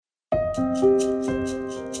Hei,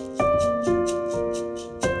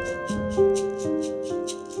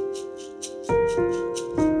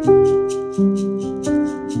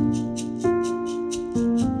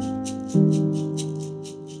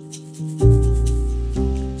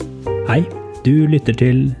 du lytter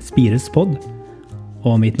til Spires podd,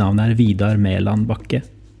 og mitt navn Vidar Mæland Bakke.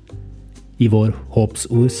 I vår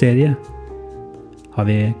Håpsord-serie har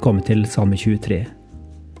vi kommet til Salme 23,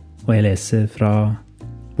 og jeg leser fra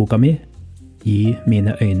boka mi, Gi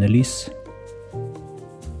mine øyne lys.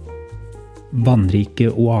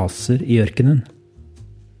 Vannrike oaser i ørkenen.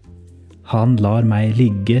 Han lar meg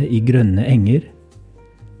ligge i grønne enger.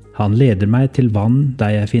 Han leder meg til vann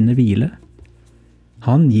der jeg finner hvile.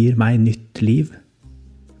 Han gir meg nytt liv.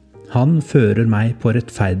 Han fører meg på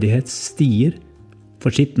rettferdighetsstier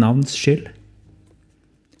for sitt navns skyld.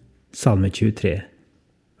 Salme 23,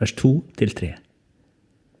 vers 2-3.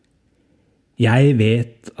 Jeg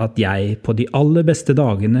vet at jeg på de aller beste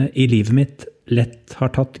dagene i livet mitt lett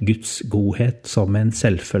har tatt Guds godhet som en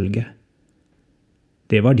selvfølge.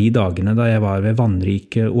 Det var de dagene da jeg var ved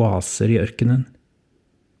vannrike oaser i ørkenen.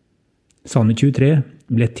 Salme 23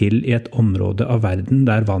 ble til i et område av verden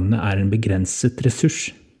der vannet en begrenset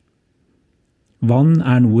ressurs. Vann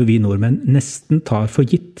noe vi nordmenn nesten tar for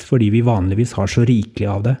gitt fordi vi vanligvis har så rikelig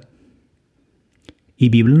av det. I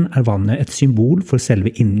Bibelen vannet et symbol for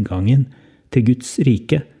selve inngangen til Guds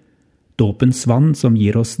rike, dåpens vann som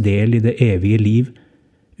gir oss del i det evige liv,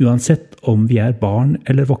 uansett om vi barn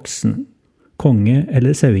eller voksen, konge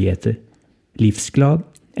eller sauegjeter, livsglad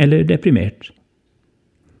eller deprimert.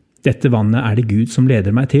 Dette vannet det Gud som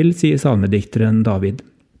leder meg til, sier salmedikteren David.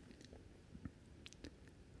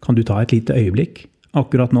 Kan du ta et lite øyeblikk,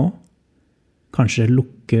 akkurat nå? Kanskje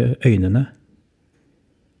lukke øynene?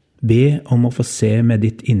 Be om å få se med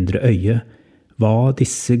ditt indre øye hva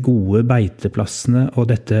disse gode beiteplassene og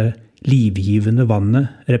dette livgivende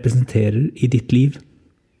vannet representerer i ditt liv.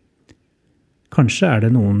 Kanskje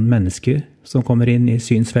det noen mennesker som kommer inn i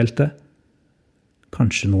synsfeltet.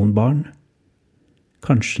 Kanskje noen barn.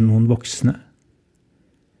 Kanskje noen voksne.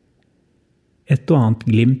 Et og annet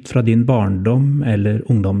glimt fra din barndom eller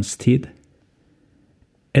ungdomstid.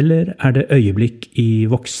 Eller det øyeblikk i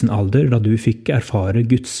voksen alder da du fikk erfare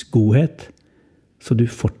Guds godhet, så du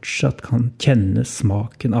fortsatt kan kjenne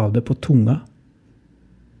smaken av det på tunga.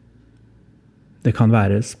 Det kan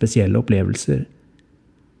være spesielle opplevelser,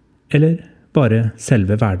 eller bare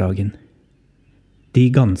selve hverdagen. De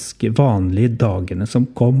ganske vanlige dagene som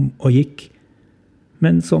kom og gikk,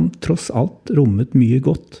 men som tross alt rommet mye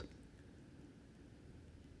godt.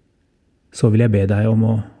 Så vil jeg be deg om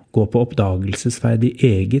å gå på oppdagelsesferd i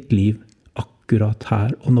eget liv akkurat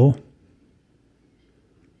her og nå.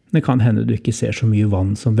 Det kan hende du ikke ser så mye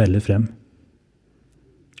vann som veller frem.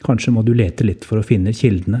 Kanskje må du lete litt for å finne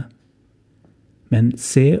kildene. Men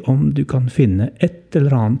se om du kan finne et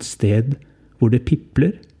eller annet sted hvor det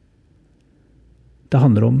pipler. Det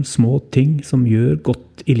handler om små ting som gjør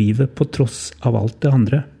godt i livet på tross av alt det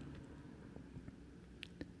andre.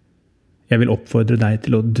 Jeg vil oppfordre deg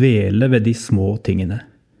til å dvele ved de små tingene.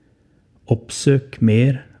 Oppsøk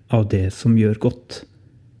mer av det som gjør godt.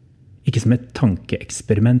 Ikke som et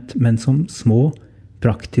tankeeksperiment, men som små,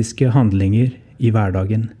 praktiske handlinger i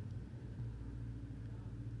hverdagen.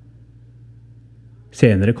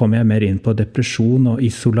 Senere kommer jeg mer inn på depresjon og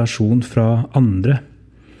isolasjon fra andre.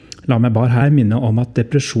 La meg bare her minne om at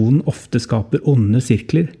depresjonen ofte skaper onde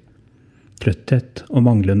sirkler. Trøtthet og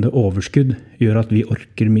manglende overskudd gjør at vi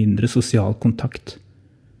orker mindre sosial kontakt.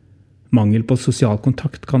 Mangel på sosial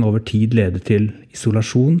kontakt kan over tid lede til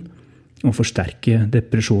isolasjon og forsterke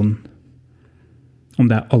depresjonen. Om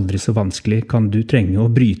det aldri så vanskelig, kan du trenge å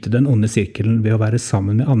bryte den onde sirkelen ved å være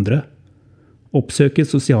sammen med andre. Oppsøke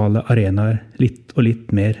sosiale arenaer litt og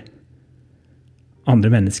litt mer.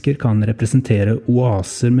 Andre mennesker kan representere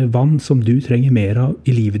oaser med vann som du trenger mer av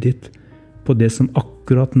i livet ditt på det som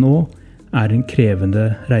akkurat nå en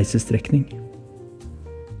krevende reisestrekning.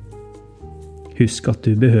 Husk at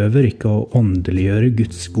du behøver ikke å åndeliggjøre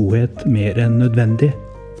Guds godhet mer enn nødvendig.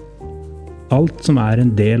 Alt som en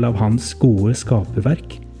del av hans gode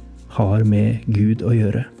skaperverk har med Gud å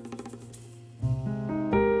gjøre.